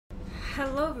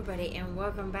Hello everybody and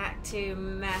welcome back to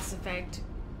Mass Effect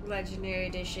Legendary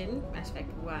Edition, Mass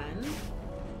Effect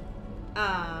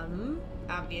 1.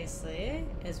 Obviously,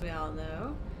 as we all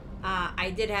know,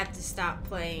 I did have to stop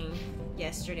playing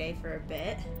yesterday for a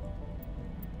bit.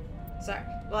 Sorry.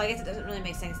 Well, I guess it doesn't really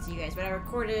make sense to you guys, but I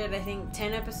recorded, I think,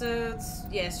 10 episodes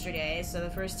yesterday, so the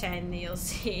first 10 you'll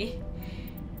see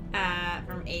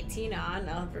from 18 on.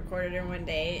 I'll have recorded in one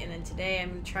day, and then today I'm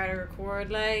going to try to record,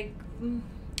 like,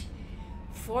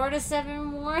 4 to 7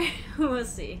 more. We'll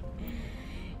see.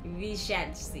 We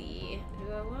shall see.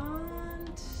 Do I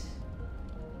want...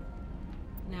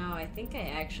 No, I think I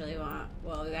actually want...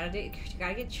 Well, we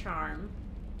gotta get Charm.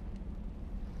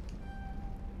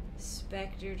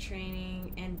 Spectre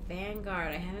training and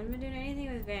Vanguard. I haven't been doing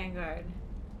anything with Vanguard.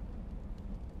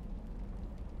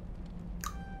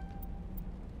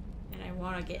 And I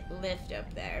want to get Lift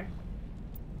up there.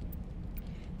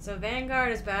 So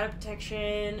Vanguard is battle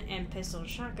protection and pistol and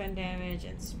shotgun damage,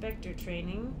 and Spectre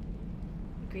training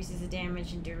increases the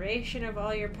damage and duration of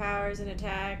all your powers and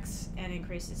attacks, and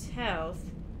increases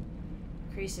health,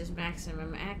 increases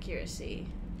maximum accuracy.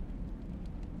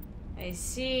 I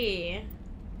see.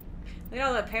 Look at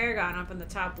all the Paragon up in the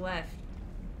top left.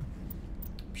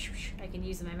 I can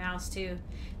use my mouse too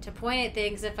to point at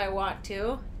things if I want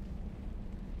to.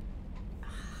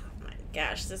 Oh my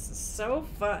gosh, this is so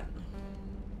fun.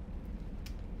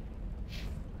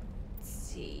 Let's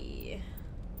see.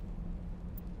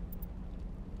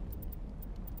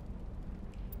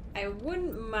 I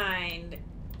wouldn't mind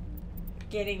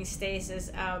getting stasis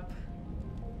up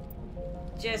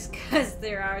just because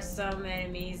there are some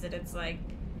enemies that it's like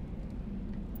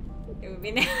it would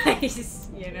be nice,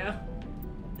 you know?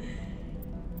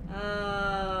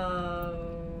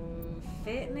 Oh,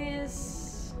 fitness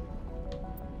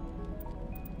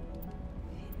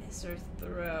or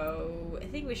throw. I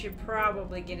think we should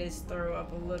probably get his throw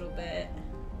up a little bit.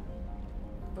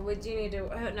 But we do need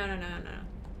to... Oh, no.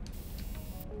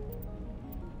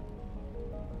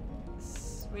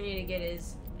 We need to get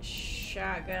his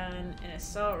shotgun and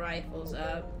assault rifles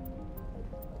up.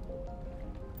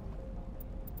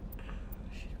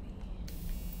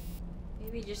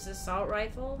 Maybe just assault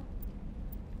rifle.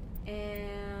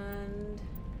 And...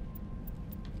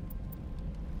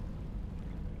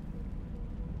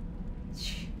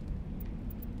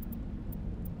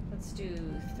 let's do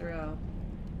throw.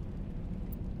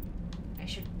 I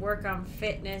should work on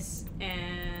fitness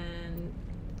and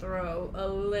throw a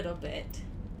little bit.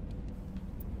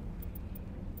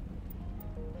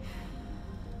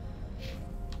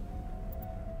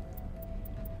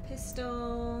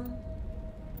 Pistol.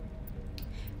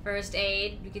 First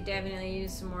aid. We could definitely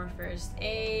use some more first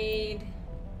aid.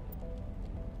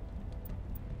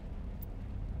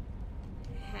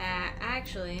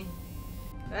 Actually,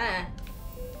 I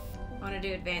want to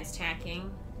do advanced hacking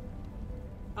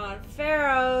on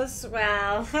Feros.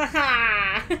 Well,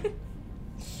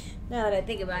 now that I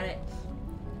think about it,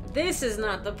 this is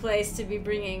not the place to be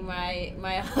bringing my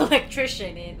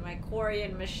electrician in, my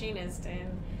Quarian machinist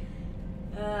in.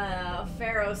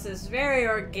 Feros is very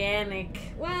organic.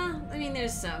 Well, I mean,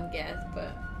 there's some Geth,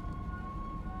 but...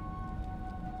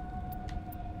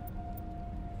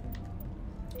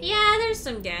 yeah, there's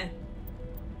some Geth.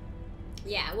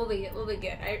 Yeah, we'll be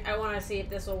good. I want to see if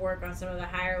this will work on some of the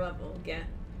higher level Geth.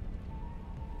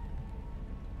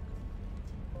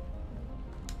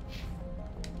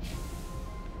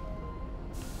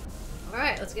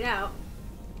 Alright, let's get out.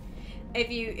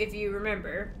 If you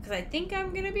remember, because I think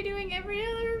I'm gonna be doing every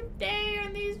other day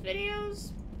on these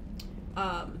videos.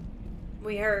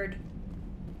 We heard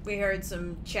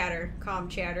some chatter, calm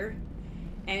chatter,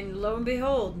 and lo and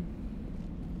behold,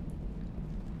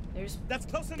 there's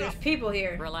people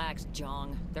here. Relax,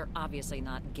 Jong. They're obviously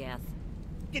not Geth.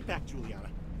 Get back, Juliana.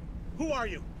 Who are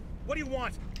you? What do you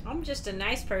want? I'm just a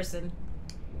nice person.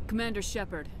 Commander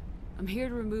Shepard, I'm here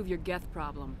to remove your Geth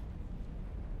problem.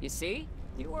 You see?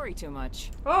 You worry too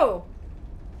much. Oh!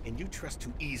 And you trust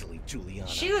too easily, Juliana.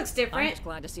 She looks different. I'm just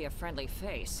glad to see a friendly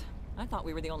face. I thought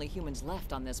we were the only humans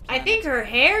left on this planet. I think her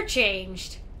hair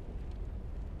changed.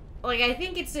 Like, I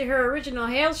think it's her original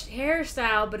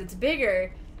hairstyle, but it's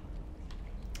bigger.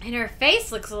 And her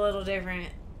face looks a little different.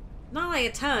 Not like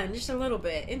a ton, just a little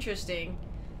bit. Interesting.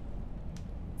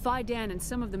 Phi-Dan and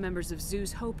some of the members of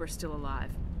Zoo's Hope are still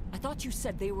alive. I thought you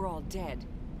said they were all dead.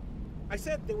 I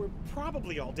said they were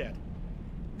probably all dead.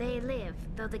 They live,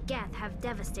 though the Geth have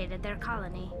devastated their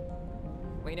colony.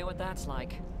 We know what that's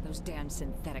like. Those damn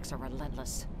synthetics are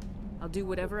relentless. I'll do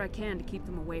whatever I can to keep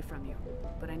them away from you,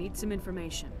 but I need some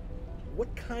information.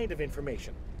 What kind of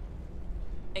information?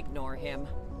 Ignore him.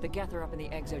 The Geth are up in the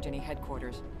Exogeny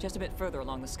headquarters, just a bit further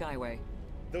along the Skyway.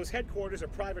 Those headquarters are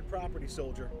private property,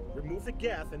 soldier. Remove the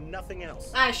Geth and nothing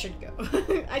else. I should go.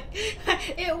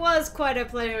 It was quite a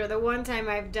pleasure. The one time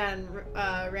I've done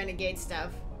Renegade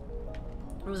stuff,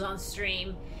 it was on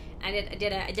stream. I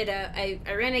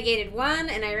renegated 1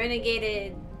 and I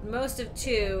renegated most of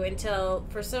 2 until,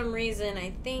 for some reason,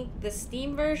 I think the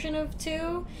Steam version of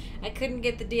 2, I couldn't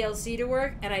get the DLC to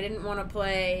work, and I didn't want to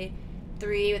play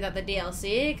 3 without the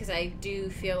DLC, because I do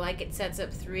feel like it sets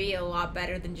up 3 a lot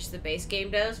better than just the base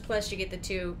game does. Plus, you get the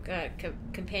 2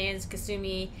 companions,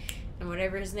 Kasumi and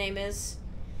whatever his name is.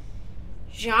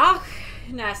 Jacques?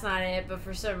 No, that's not it, but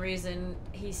for some reason,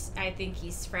 I think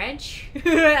he's French.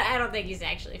 I don't think he's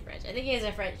actually French. I think he has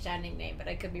a French-sounding name, but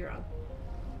I could be wrong.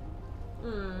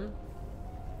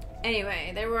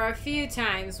 Anyway, there were a few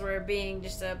times where being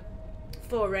just a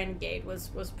full renegade was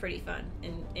pretty fun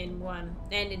in 1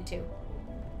 and in 2.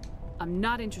 I'm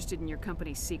not interested in your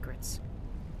company's secrets.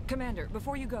 Commander,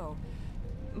 before you go,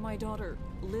 my daughter,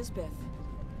 Lisbeth,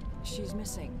 she's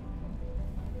missing.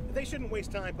 They shouldn't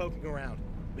waste time poking around.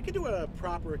 We can do a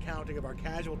proper accounting of our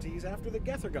casualties after the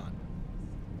Geth are gone.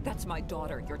 That's my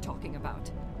daughter you're talking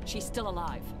about. She's still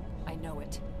alive. I know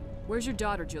it. Where's your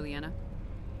daughter, Juliana?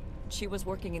 She was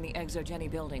working in the Exogeny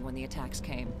building when the attacks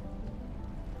came.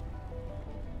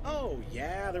 Oh,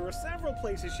 yeah, there were several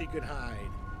places she could hide.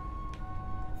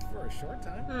 For a short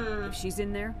time. If she's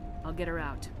in there, I'll get her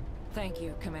out. Thank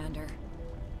you, Commander.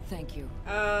 Thank you.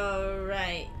 Oh,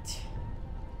 right.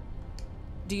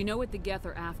 Do you know what the Geth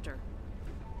are after?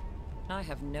 I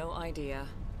have no idea.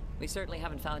 We certainly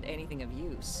haven't found anything of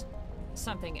use.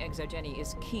 Something Exogeny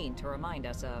is keen to remind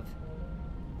us of.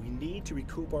 We need to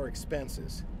recoup our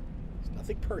expenses. It's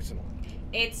nothing personal.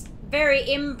 It's very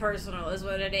impersonal is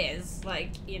what it is.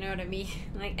 Like, you know what I mean?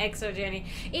 Like Exogeny.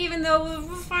 Even though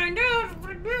we'll find out.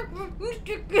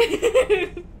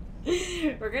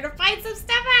 We're gonna find some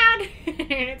stuff out.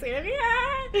 It's gonna be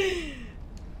hard.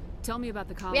 Tell me about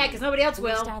the colony. Yeah, because nobody else We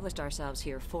will. established ourselves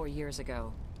here 4 years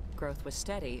ago. Growth was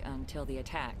steady until the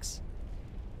attacks.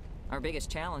 Our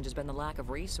biggest challenge has been the lack of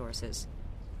resources.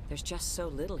 There's just so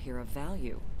little here of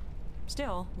value.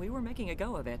 Still, we were making a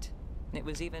go of it. It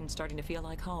was even starting to feel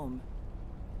like home.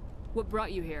 What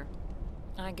brought you here?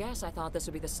 I guess I thought this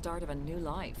would be the start of a new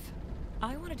life.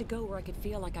 I wanted to go where I could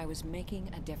feel like I was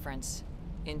making a difference.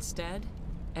 Instead,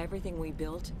 everything we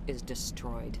built is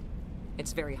destroyed.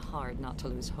 It's very hard not to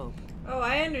lose hope. Oh,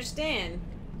 I understand.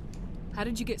 How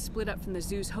did you get split up from the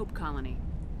Zeus Hope colony?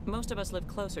 Most of us lived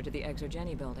closer to the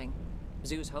Exogeny building.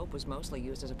 Zeus Hope was mostly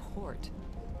used as a port.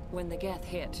 When the Geth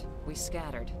hit, we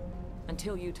scattered.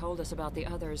 Until you told us about the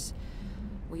others,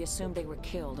 we assumed they were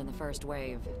killed in the first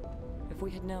wave. If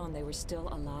we had known they were still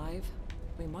alive,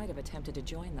 we might have attempted to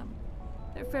join them.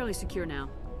 They're fairly secure now.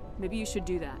 Maybe you should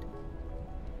do that.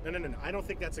 No. I don't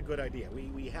think that's a good idea.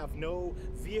 We have no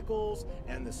vehicles,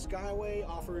 and the Skyway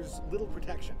offers little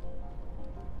protection.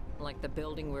 Like the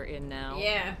building we're in now?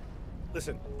 Yeah.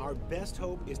 Listen, our best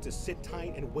hope is to sit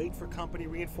tight and wait for company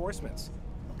reinforcements.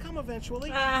 They'll come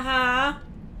eventually. Uh-huh.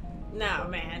 No,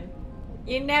 man.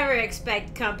 You never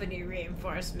expect company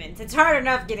reinforcements. It's hard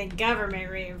enough getting government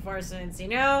reinforcements, you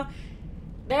know?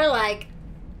 They're like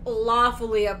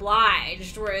lawfully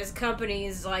obliged, whereas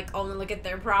companies like only look at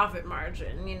their profit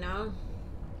margin, you know?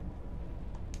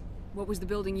 What was the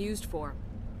building used for?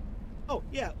 Oh,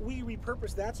 yeah, we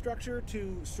repurposed that structure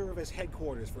to serve as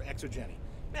headquarters for Exogeny.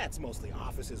 That's mostly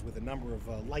offices with a number of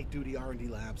light-duty R&D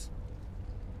labs.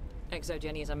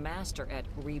 Exogeny is a master at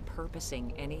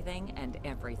repurposing anything and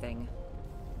everything.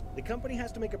 The company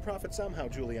has to make a profit somehow,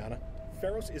 Juliana.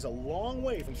 Feros is a long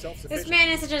way from self-sufficient. This man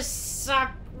is such a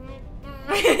suck.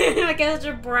 Like such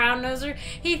a brown noser.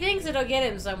 He thinks it'll get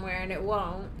him somewhere and it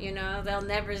won't, you know? They'll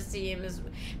never see him as...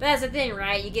 But that's the thing,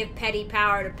 right? You give petty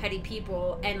power to petty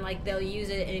people and, like, they'll use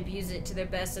it and abuse it to the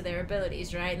best of their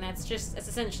abilities, right? And that's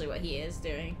essentially what he is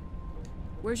doing.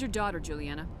 Where's your daughter,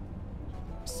 Juliana?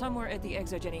 Somewhere at the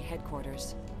Exogeny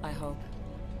headquarters, I hope.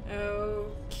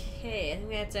 Okay, I think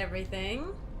that's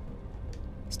everything.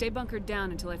 Stay bunkered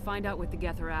down until I find out what the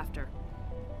Geth are after.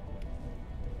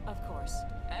 Of course.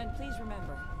 And please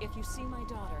remember, if you see my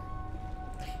daughter...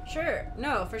 Sure.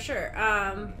 No, for sure.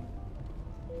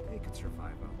 They could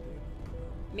survive out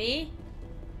there. Me?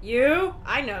 You?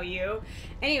 I know you.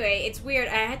 Anyway, it's weird.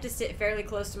 I had to sit fairly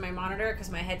close to my monitor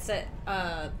because my headset,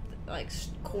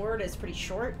 cord is pretty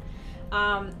short.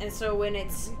 And so when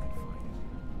it's...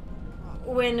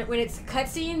 When it's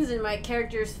cutscenes and my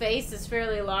character's face is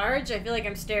fairly large, I feel like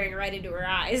I'm staring right into her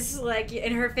eyes. Like,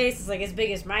 and her face is like as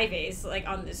big as my face, like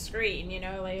on the screen, you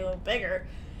know, like a little bigger.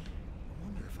 I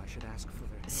wonder if I should ask for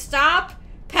their... Stop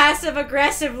passive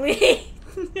aggressively.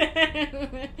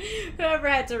 Whoever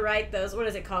had to write those, what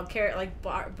is it called?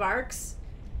 Barks?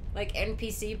 Like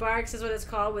NPC barks is what it's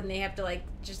called when they have to like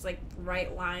just like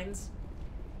write lines.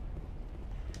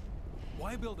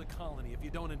 Why build a colony if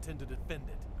you don't intend to defend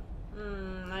it?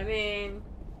 I mean,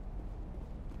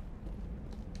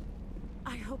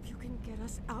 I hope you can get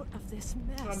us out of this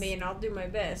mess. I mean, I'll do my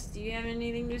best. Do you have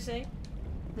anything to say?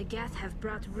 The Geth have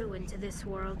brought ruin to this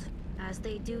world, as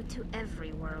they do to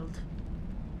every world.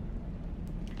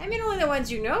 I mean, only the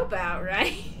ones you know about,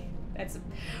 right? That's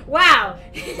wow.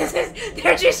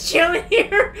 They're just chilling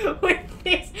here with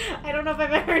this. I don't know if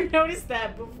I've ever noticed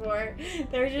that before.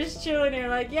 They're just chilling here,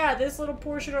 like, yeah, this little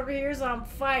portion over here is on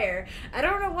fire. I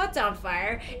don't know what's on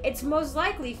fire. It's most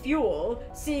likely fuel,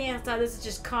 seeing as how this is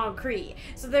just concrete.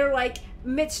 So they're like,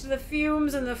 amidst the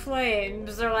fumes and the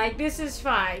flames, they're like, this is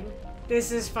fine.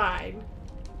 This is fine.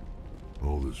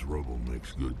 All this rubble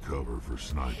makes good cover for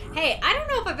snipers. Hey, I don't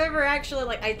know if I've ever actually,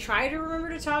 like, I try to remember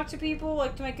to talk to people,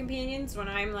 like, to my companions when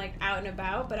I'm, like, out and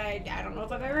about, but I don't know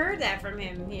if I've ever heard that from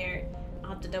him here.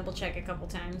 I'll have to double check a couple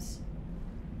times.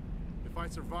 If I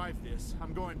survive this,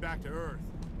 I'm going back to Earth.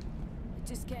 It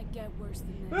just can't get worse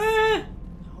than this.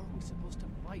 How are we supposed to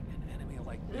fight an enemy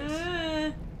like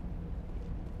this?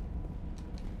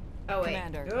 Oh, wait.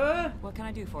 Commander, what can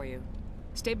I do for you?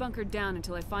 Stay bunkered down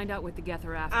until I find out what the Geth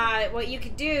are after. What you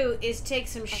could do is take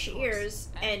some shears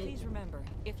and please remember,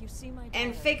 if you see my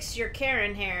and fix your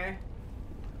Karen hair.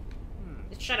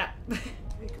 Shut up. The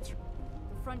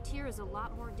frontier is a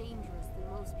lot more dangerous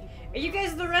than most people. Are you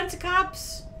guys the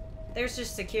rent-a-cops? There's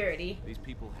just security. These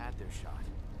people had their shot.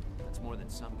 That's more than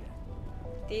some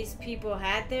get. These people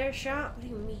had their shot? What do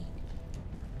you mean?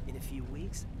 In a few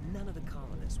weeks, none of the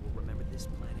colonists will remember this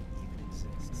planet even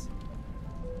exists.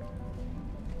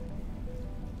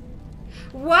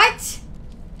 What?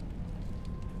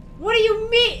 What do you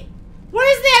mean? What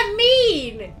does that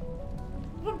mean?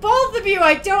 Both of you,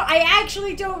 I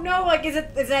actually don't know. Like, is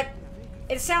that,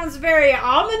 it sounds very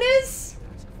ominous?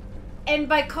 And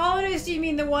by colonists, do you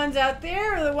mean the ones out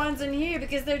there or the ones in here?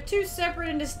 Because they're two separate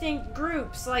and distinct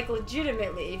groups, like,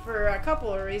 legitimately, for a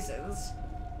couple of reasons.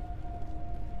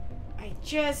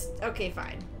 Okay,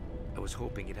 fine. I was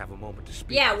hoping you'd have a moment to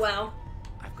speak. Yeah, well.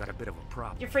 I've got a bit of a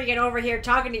problem. You're freaking over here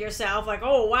talking to yourself like,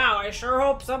 oh wow, I sure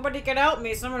hope somebody can help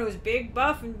me. Someone who's big,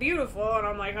 buff, and beautiful. And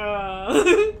I'm like,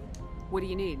 What do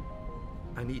you need?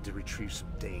 I need to retrieve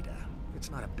some data.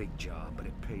 It's not a big job, but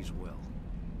it pays well.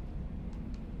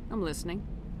 I'm listening.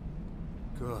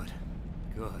 Good.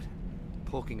 Good.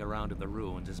 Poking around in the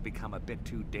ruins has become a bit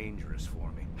too dangerous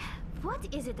for me.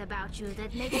 What is it about you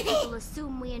that makes people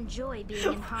assume we enjoy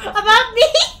being in harm's way? About me?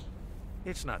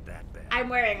 It's not that bad. I'm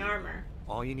wearing armor.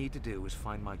 All you need to do is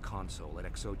find my console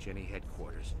at Exogeny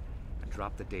headquarters and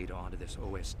drop the data onto this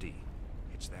OSD.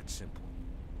 It's that simple.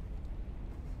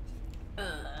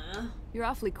 You're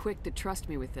awfully quick to trust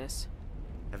me with this.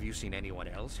 Have you seen anyone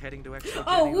else heading to Exogeny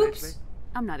Oh, lately? whoops.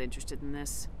 I'm not interested in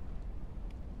this.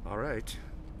 All right.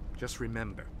 Just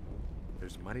remember,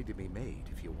 there's money to be made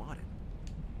if you want it.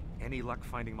 Any luck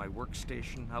finding my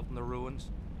workstation out in the ruins?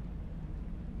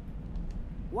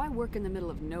 Why work in the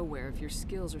middle of nowhere if your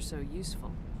skills are so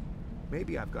useful?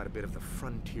 Maybe I've got a bit of the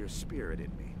frontier spirit in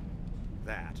me.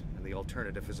 That, and the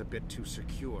alternative is a bit too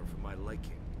secure for my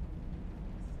liking.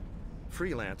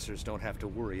 Freelancers don't have to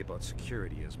worry about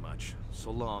security as much,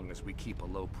 so long as we keep a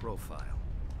low profile.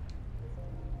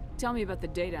 Tell me about the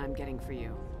data I'm getting for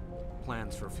you.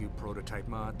 Plans for a few prototype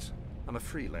mods? I'm a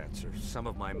freelancer. Some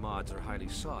of my mods are highly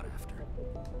sought after.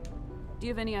 Do you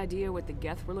have any idea what the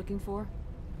Geth were looking for?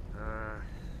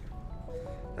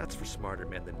 That's for smarter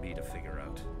men than me to figure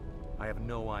out. I have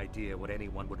no idea what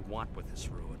anyone would want with this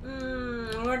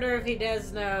ruin. I wonder if he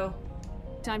does know.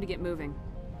 Time to get moving.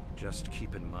 Just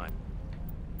keep in mind.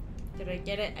 Did I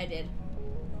get it? I did.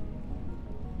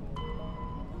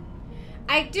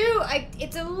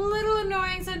 It's a little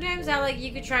annoying sometimes how, like,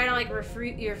 you could try to, like,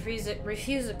 refuse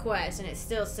a quest and it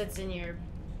still sits in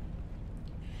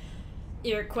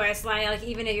your quest line, like,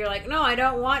 even if you're like, no, I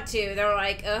don't want to, they're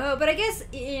like, oh, but I guess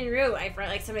in real life, right,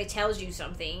 like, somebody tells you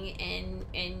something, and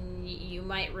you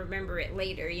might remember it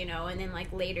later, you know, and then,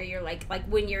 like, later you're like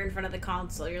when you're in front of the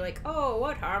console, you're like, oh,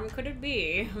 what harm could it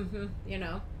be, you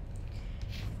know.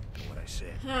 What I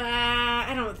said.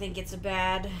 I don't think it's a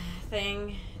bad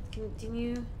thing.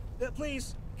 Continue.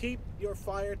 Please, keep your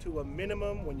fire to a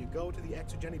minimum when you go to the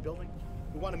Exogeny building.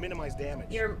 We want to minimize damage.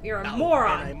 You're a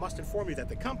moron. And I must inform you that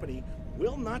the company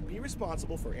will not be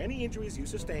responsible for any injuries you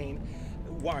sustain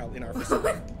while in our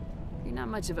facility. You're not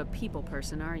much of a people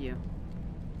person, are you?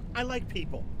 I like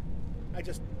people. I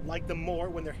just like them more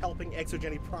when they're helping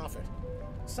Exogeny profit.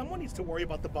 Someone needs to worry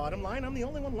about the bottom line. I'm the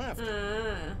only one left.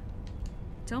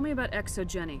 Tell me about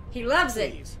ExoGeni. He loves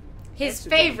it. Please. His ExoGeni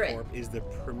favorite. Corp is the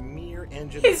premier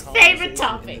engine His of favorite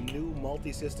colonization in topic. the new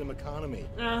multi-system economy.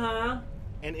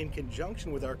 And in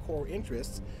conjunction with our core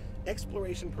interests,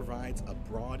 exploration provides a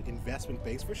broad investment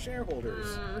base for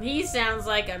shareholders. He sounds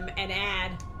like an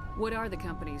ad. What are the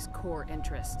company's core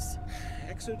interests?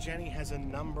 ExoGeni has a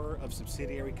number of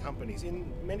subsidiary companies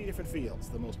in many different fields.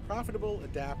 The most profitable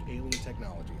adapt alien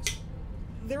technologies.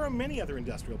 There are many other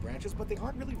industrial branches, but they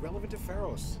aren't really relevant to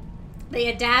Pharos. They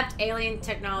adapt alien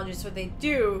technologies. What they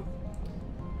do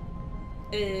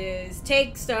is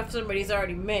take stuff somebody's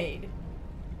already made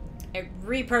and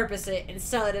repurpose it and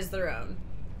sell it as their own.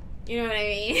 You know what I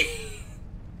mean?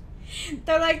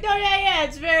 They're like, no, yeah,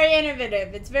 it's very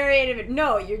innovative. It's very innovative.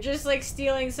 No, you're just like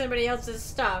stealing somebody else's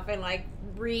stuff and like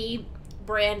rebranding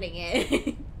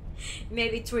it.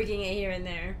 Maybe tweaking it here and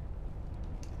there.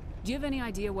 Do you have any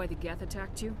idea why the Geth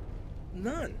attacked you?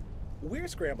 None. We're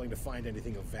scrambling to find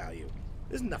anything of value.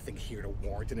 There's nothing here to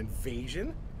warrant an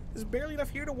invasion. There's barely enough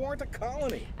here to warrant a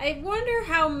colony. I wonder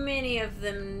how many of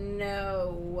them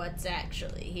know what's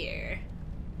actually here.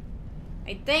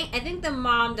 I think the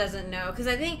mom doesn't know, because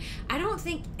I don't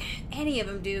think any of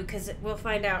them do, because we'll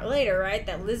find out later, right,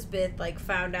 that Lisbeth like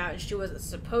found out and she wasn't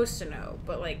supposed to know,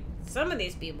 but like some of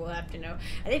these people have to know.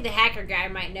 I think the hacker guy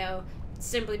might know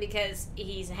simply because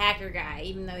he's a hacker guy,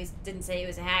 even though he didn't say he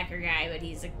was a hacker guy, but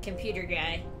he's a computer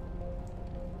guy.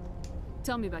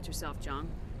 Tell me about yourself, John.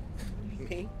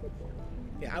 Me?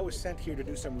 Yeah, I was sent here to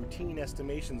do some routine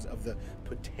estimations of the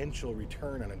potential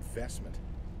return on investment.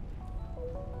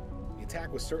 The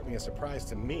attack was certainly a surprise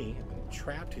to me. I've been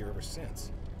trapped here ever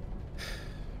since.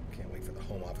 Can't wait for the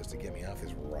Home Office to get me off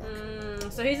this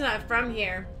rock. So he's not from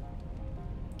here.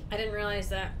 I didn't realize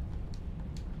that.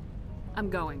 I'm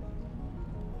going.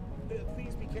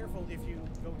 Please be careful if you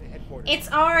go to headquarters.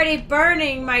 It's already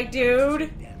burning, my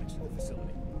dude. Damage to the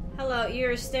facility. Hello,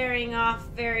 you're staring off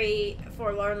very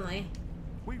forlornly.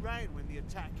 We ran when the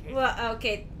attack hit. Well,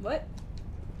 okay, what?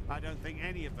 I don't think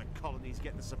any of the colonies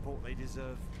get the support they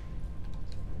deserve.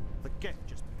 The Geth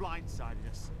just blindsided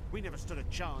us. We never stood a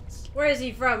chance. Where is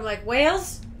he from? Like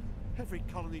Wales? Every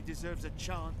colony deserves a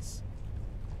chance.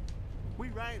 We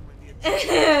ran when the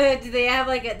attack. Do they all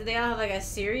have like a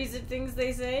series of things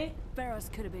they say? Pharos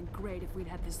could have been great if we'd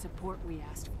had the support we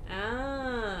asked for.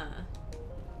 Ah.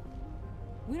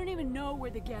 We don't even know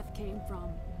where the Geth came from.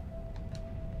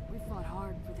 We fought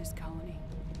hard for this colony.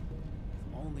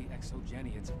 If only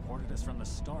ExoGeni had supported us from the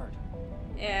start.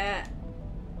 Yeah.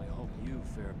 I hope you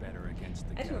fare better against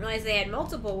the I didn't Geth. realize they had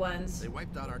multiple ones. They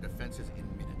wiped out our defenses in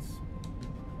minutes.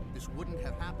 This wouldn't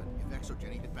have happened if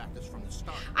ExoGeni had backed us from the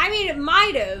start. I mean, it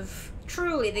might have.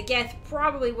 Truly, the Geth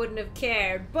probably wouldn't have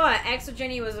cared, but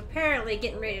ExoGeni was apparently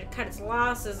getting ready to cut its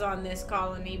losses on this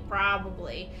colony,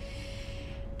 probably.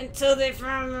 Until they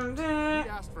found We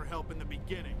asked for help in the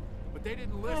beginning, but they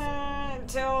didn't listen.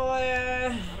 until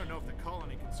I don't know if the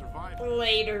colony can survive.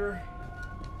 later.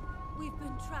 We've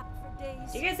been trapped for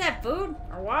days. Do you guys have food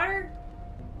or water?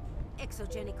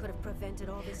 ExoGeni could have prevented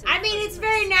all this. I mean, it's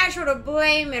very natural to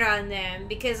blame it on them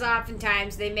because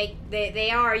oftentimes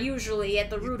they are usually at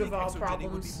the root of all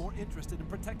problems. Would be more interested in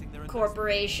protecting their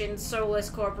Corporations, soulless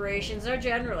corporations are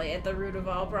generally at the root of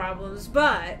all problems,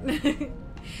 but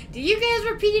do you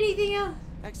guys repeat anything else?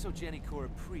 ExoGeni Corps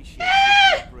appreciates your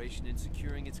cooperation in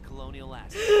securing its colonial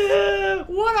assets.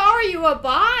 What are you, a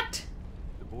bot?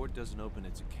 The board doesn't open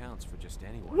its accounts for just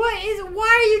anyone. Why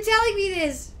are you telling me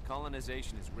this?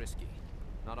 Colonization is risky,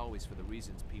 not always for the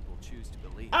reasons people choose to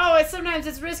believe. Oh, sometimes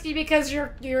it's risky because your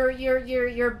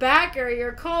backer,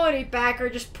 your colony backer,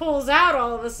 just pulls out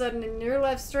all of a sudden and you're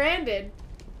left stranded.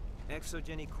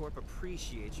 ExoGeni Corp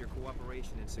appreciates your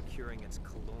cooperation in securing its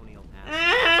colonial assets.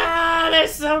 Ah, they're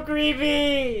so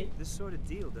creepy. This sort of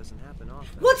deal doesn't happen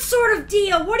often. What sort of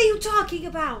deal? What are you talking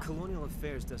about? Colonial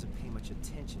affairs doesn't pay much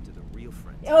attention to the real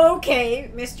friends. Okay,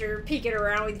 Mr. Peeking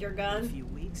around with your gun. In a few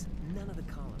weeks, none of the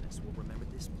colonists will remember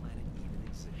this planet even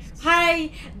exists.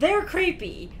 Hi, they're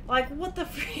creepy. Like, what the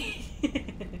frick?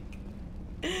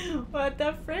 What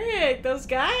the frick? Those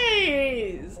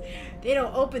guys. They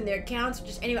don't open their accounts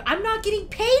just anyway. I'm not getting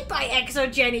paid by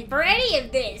ExoGeni for any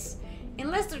of this.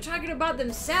 Unless they're talking about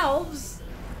themselves.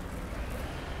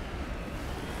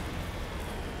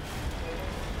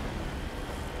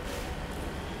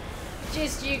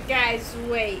 Just you guys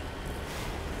wait.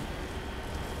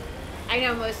 I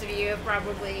know most of you have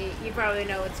probably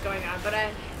know what's going on,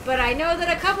 but I know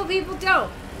that a couple people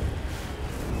don't.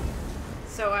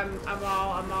 So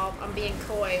I'm being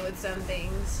coy with some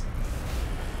things.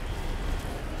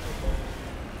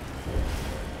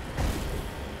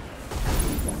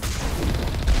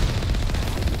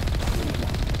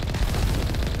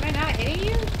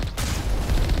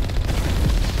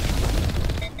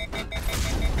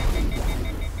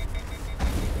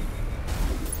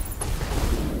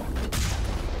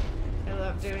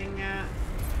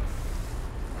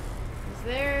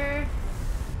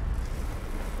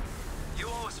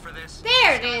 for this.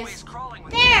 There it Skyway's is. crawling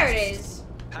with There it guests. is.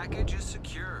 Package is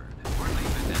secured. We're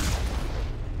leaving now.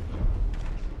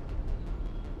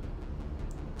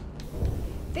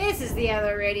 This is the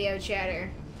other radio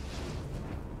chatter.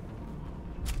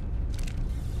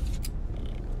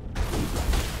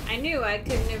 I knew I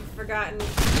couldn't have forgotten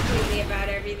completely about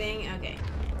everything. Okay.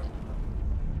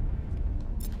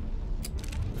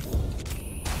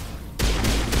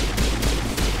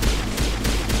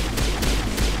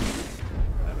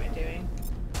 What am I doing?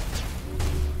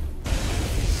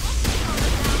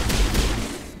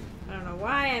 I don't know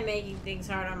why I'm making things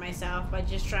hard on myself by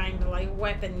just trying to like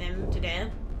weapon them to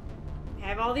death. I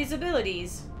have all these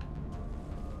abilities.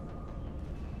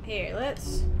 Here,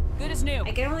 let's... Good as new.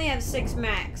 I can only have 6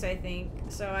 max, I think.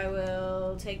 So I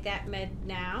will take that med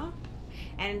now.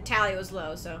 And tally was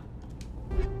low, so...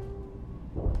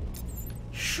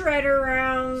 Shredder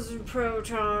rounds and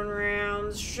proton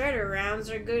rounds. Shredder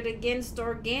rounds are good against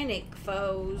organic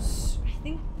foes. I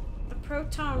think the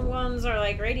proton ones are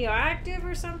like radioactive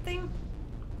or something.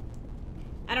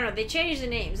 I don't know, they changed the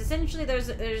names. Essentially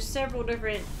there's several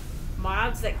different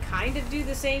mods that kind of do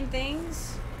the same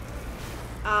things.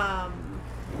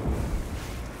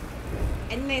 And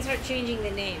then they start changing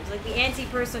the names. Like the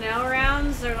anti-personnel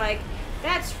rounds, they're like,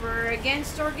 that's for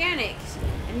against organics.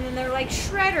 And then they're like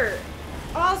Shredder,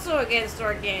 also against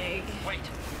organic. Wait.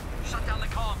 Shut down the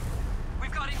comm.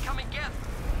 We've got incoming Geth.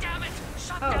 Damn it!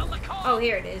 Shut down the comm. Oh,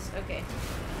 here it is. Okay.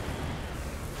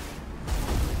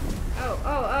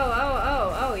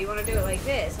 Oh, you want to do it like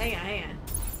this. Hang on.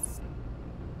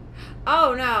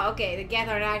 Oh, no. Okay, the Geth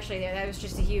aren't actually there. That was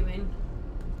just a human.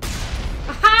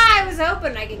 Aha! I was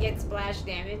hoping I could get splash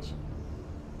damage.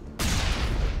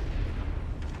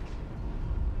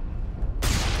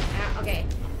 Okay.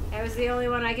 That was the only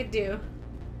one I could do.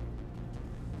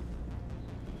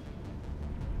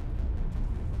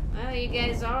 Well, you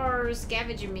guys are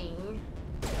scavenging me.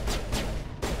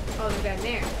 Oh, they're down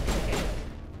there. Okay.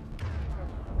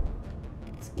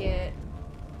 Let's get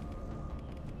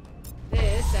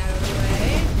this out of the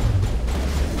way.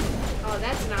 Oh,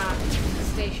 that's not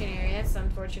stationary. That's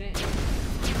unfortunate.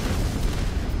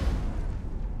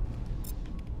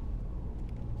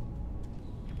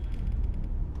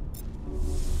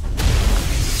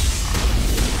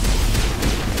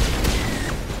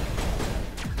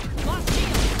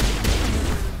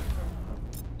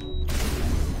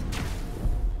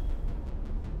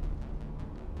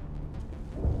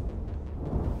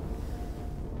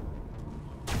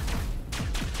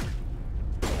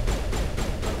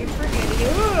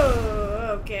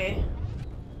 Okay.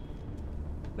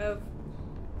 Move.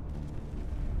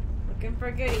 Looking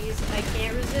for goodies. I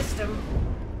can't resist them.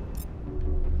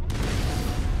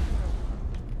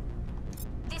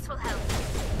 This will help.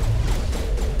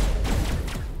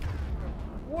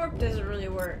 Warp doesn't really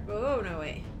work. Oh, no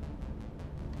way.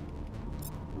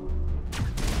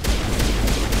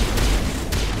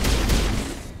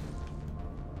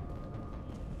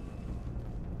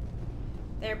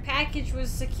 Their package was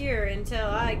secure until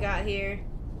I got here.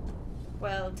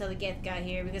 Well, until the Geth got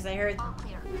here, because I heard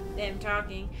them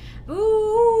talking.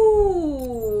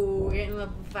 Ooh, we're getting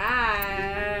level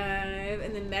 5.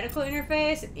 And the medical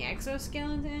interface and the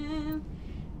exoskeleton.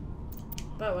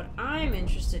 But what I'm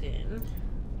interested in...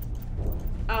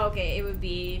 Oh, okay, it would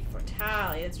be for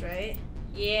Tali, that's right.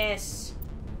 Yes.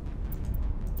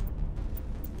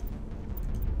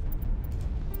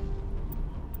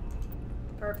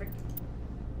 Perfect.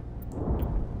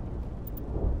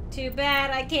 Too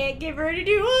bad I can't give her any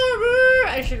new armor!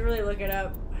 I should really look it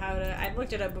up. How to... I've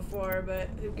looked it up before, but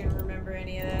who can remember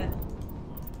any of that?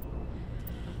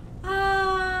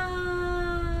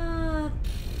 I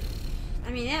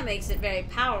mean, that makes it very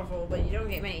powerful, but you don't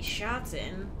get many shots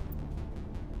in.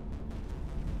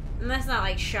 And that's not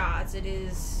like shots, it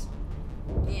is...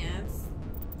 Yeah, it's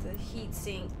the heat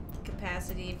sink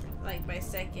capacity, for, like, by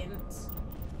seconds.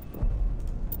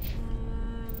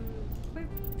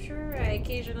 Sure, I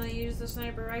occasionally use the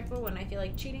sniper rifle when I feel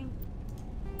like cheating.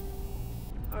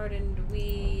 Hardened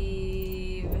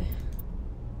weave.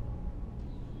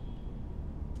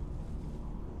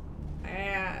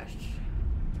 Ash.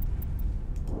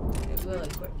 I will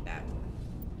equip that.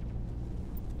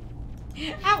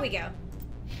 Out we go.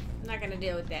 I'm not gonna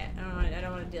deal with that. I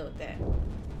don't want to deal with that.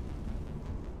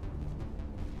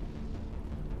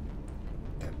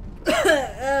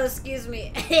 Oh, excuse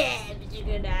me. But you're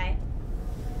gonna die.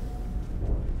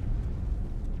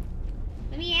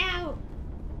 Let me out!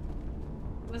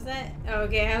 Was that? Oh,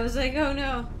 okay, I was like, oh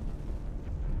no.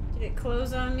 Did it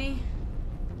close on me?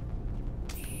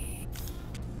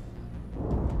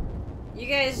 You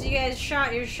guys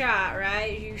shot your shot,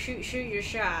 right? You shoot your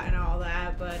shot and all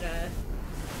that, but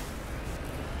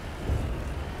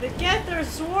the Geth are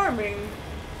swarming.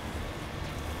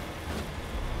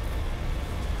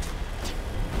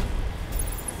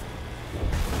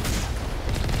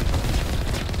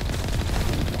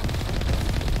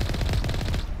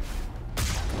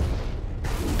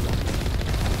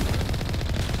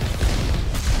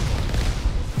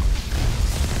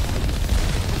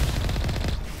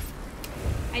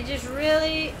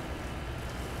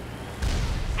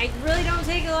 I really don't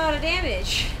take a lot of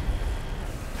damage.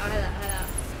 Oh, hello.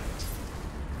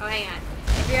 Oh, hang on.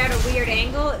 If you're at a weird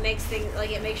angle, it makes things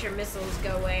like it makes your missiles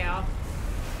go way off.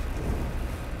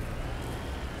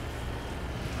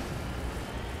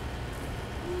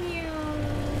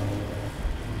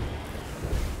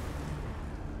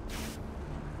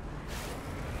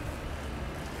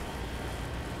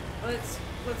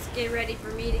 Let's get ready for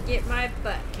me to get my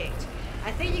butt kicked.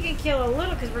 I think you can kill a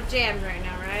little because we're jammed right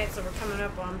now, right? So we're coming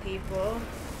up on people.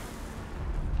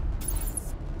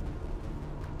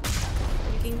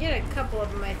 You can get a couple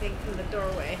of them, I think, from the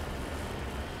doorway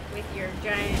with your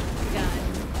giant gun.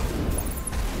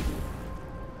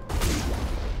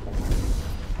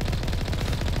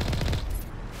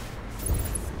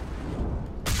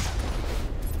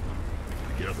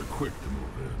 Gather quick to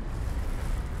move in.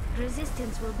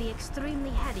 Resistance will be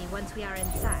extremely heavy once we are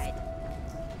inside.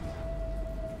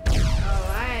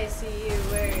 Oh, I see you.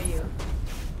 Where are you?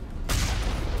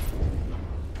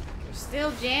 You're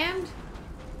still jammed?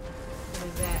 What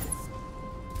is that?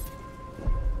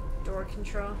 Door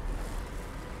control.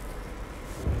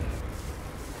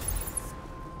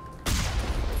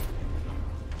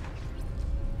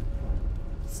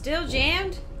 Still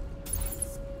jammed?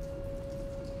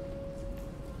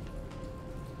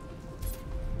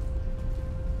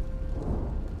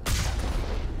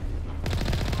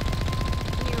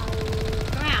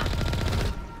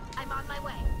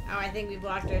 I think we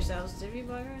blocked ourselves. Did we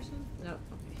block ourselves? No.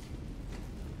 Okay.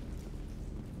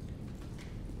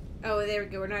 Oh, there we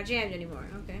go. We're not jammed anymore.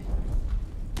 Okay.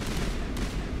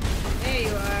 There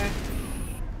you are.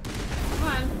 Come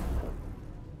on.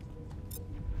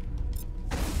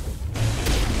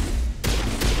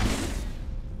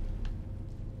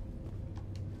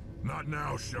 Not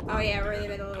now, Shepard. Oh yeah, we're in the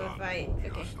middle of a fight. Okay.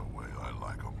 Just the way I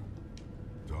like them.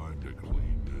 Time to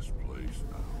clean this place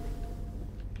out.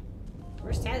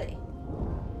 Where's Tally?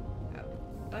 Oh,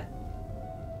 what?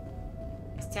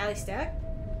 Is Tally stuck?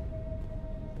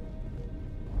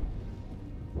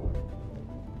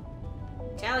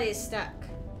 Tally is stuck.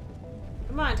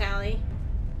 Come on, Tally.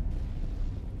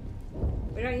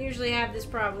 We don't usually have this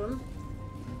problem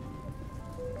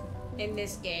in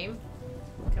this game.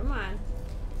 Come on.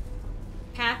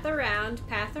 Path around,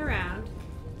 path around.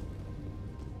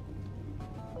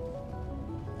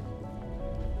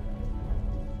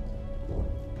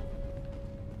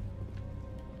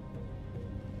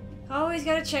 Always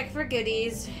gotta check for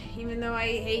goodies, even though I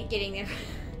hate getting them.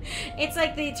 It's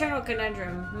like the eternal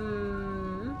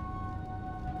conundrum.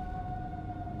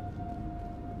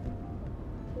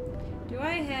 Do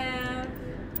I have...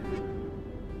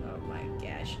 Oh my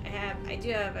gosh. I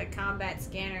do have a combat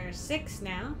scanner 6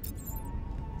 now.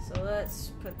 So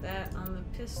let's put that on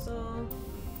the pistol.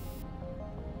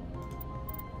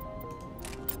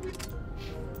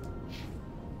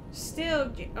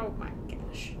 Still... Oh my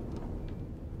gosh.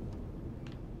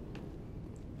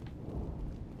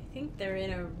 I think they're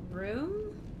in a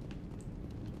room?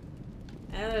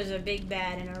 I know there's a big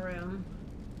bad in a room.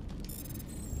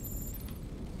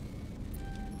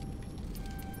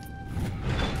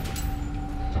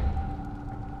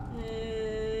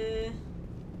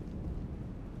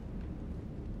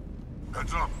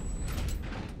 Heads up!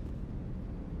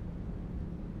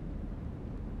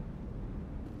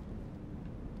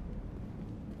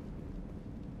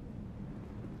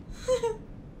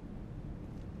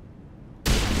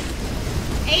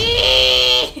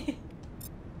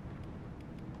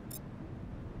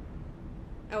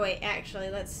 Oh wait, actually,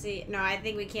 let's see. No, I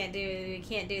think we can't do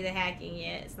the hacking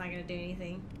yet. It's not gonna do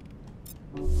anything.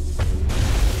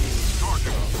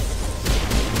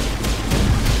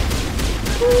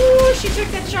 Ooh, she took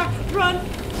that shot. Run!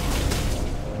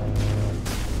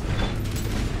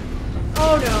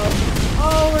 Oh no.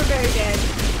 Oh, we're very dead.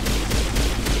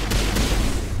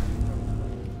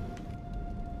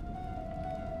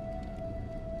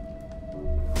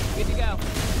 Good to go.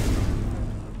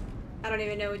 I don't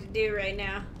even know what to do right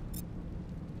now.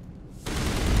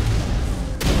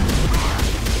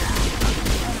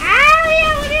 Ow!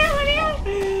 Yeah, what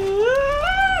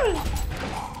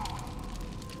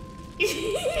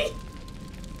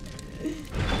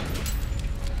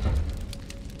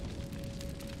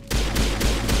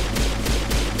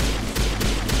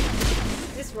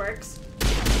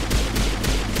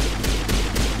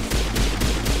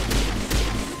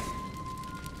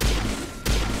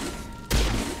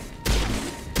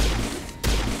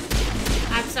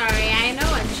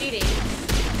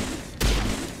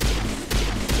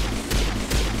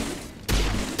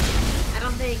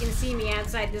to see me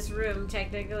outside this room,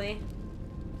 technically.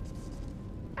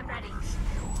 I'm ready.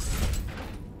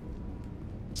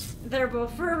 They're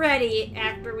both ready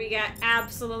after we got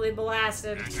absolutely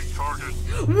blasted. Target.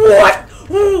 What?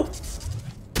 Ooh.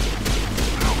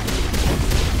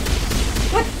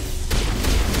 What?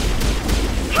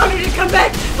 How did it come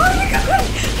back? How did it come back?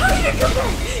 How did it come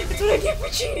back? That's what I get for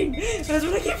cheating. That's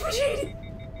what I get for cheating.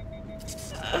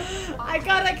 I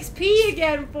got XP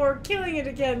again for killing it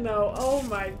again, though. Oh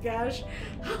my gosh.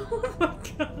 Oh my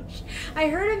gosh. I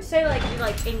heard him say like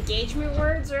engagement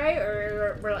words, right?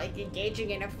 Or we're like engaging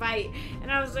in a fight, and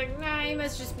I was like, nah, it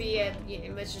must just be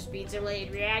it must just be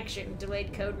delayed reaction,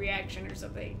 delayed code reaction or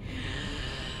something.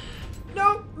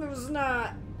 Nope, it was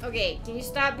not. Okay, can you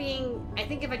stop being? I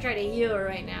think if I try to heal her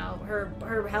right now,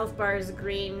 her health bar is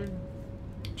green.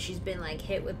 She's been like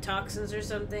hit with toxins or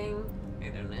something. I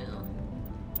don't know.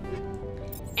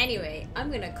 Anyway,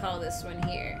 I'm gonna call this one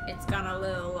here. It's gone a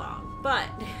little long, but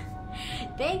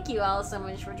thank you all so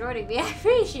much for joining me. I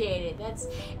appreciate it. That's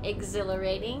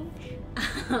exhilarating.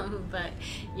 But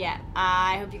yeah,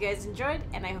 I hope you guys enjoyed,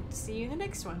 and I hope to see you in the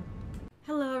next one.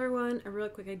 Hello everyone, a real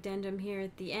quick addendum here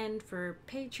at the end for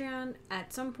Patreon.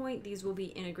 At some point these will be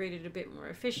integrated a bit more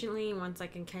efficiently once I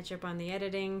can catch up on the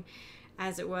editing.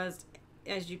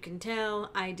 As you can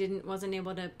tell, I wasn't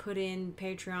able to put in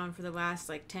Patreon for the last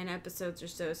like 10 episodes or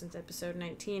so since episode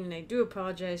 19, and I do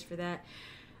apologize for that.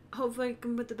 Hopefully I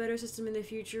can put the better system in the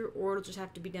future, or it'll just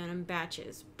have to be done in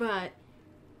batches. But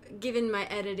given my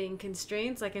editing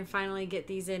constraints, I can finally get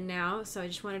these in now. So I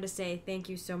just wanted to say thank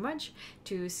you so much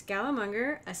to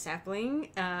Scalamonger, a sapling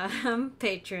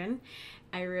patron.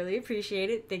 I really appreciate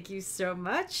it. Thank you so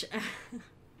much.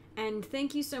 And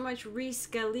thank you so much, Reese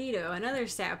Galito, another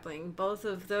sapling. Both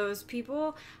of those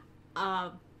people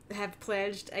have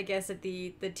pledged, I guess, at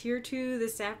the tier 2, the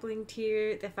sapling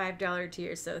tier, the $5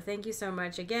 tier. So thank you so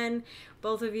much again,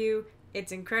 both of you.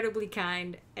 It's incredibly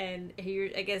kind, and here,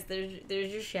 I guess there's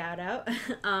your shout out.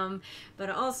 But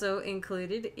also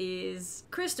included is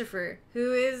Christopher,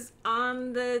 who is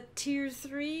on the tier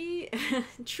 3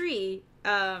 tree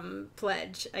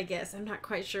pledge, I guess. I'm not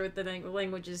quite sure what the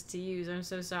languages to use. I'm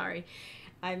so sorry.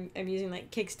 I'm using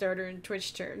like Kickstarter and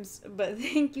Twitch terms. But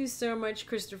thank you so much,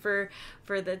 Christopher,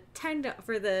 for the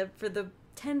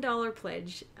 $10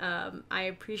 pledge. I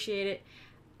appreciate it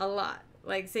a lot.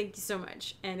 Like, thank you so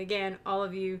much. And again, all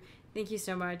of you, thank you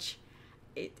so much.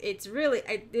 It's really,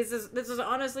 this is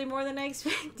honestly more than I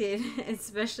expected,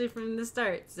 especially from the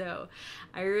start. So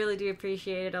I really do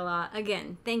appreciate it a lot.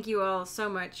 Again, thank you all so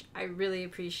much. I really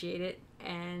appreciate it.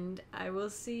 And I will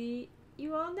see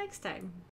you all next time.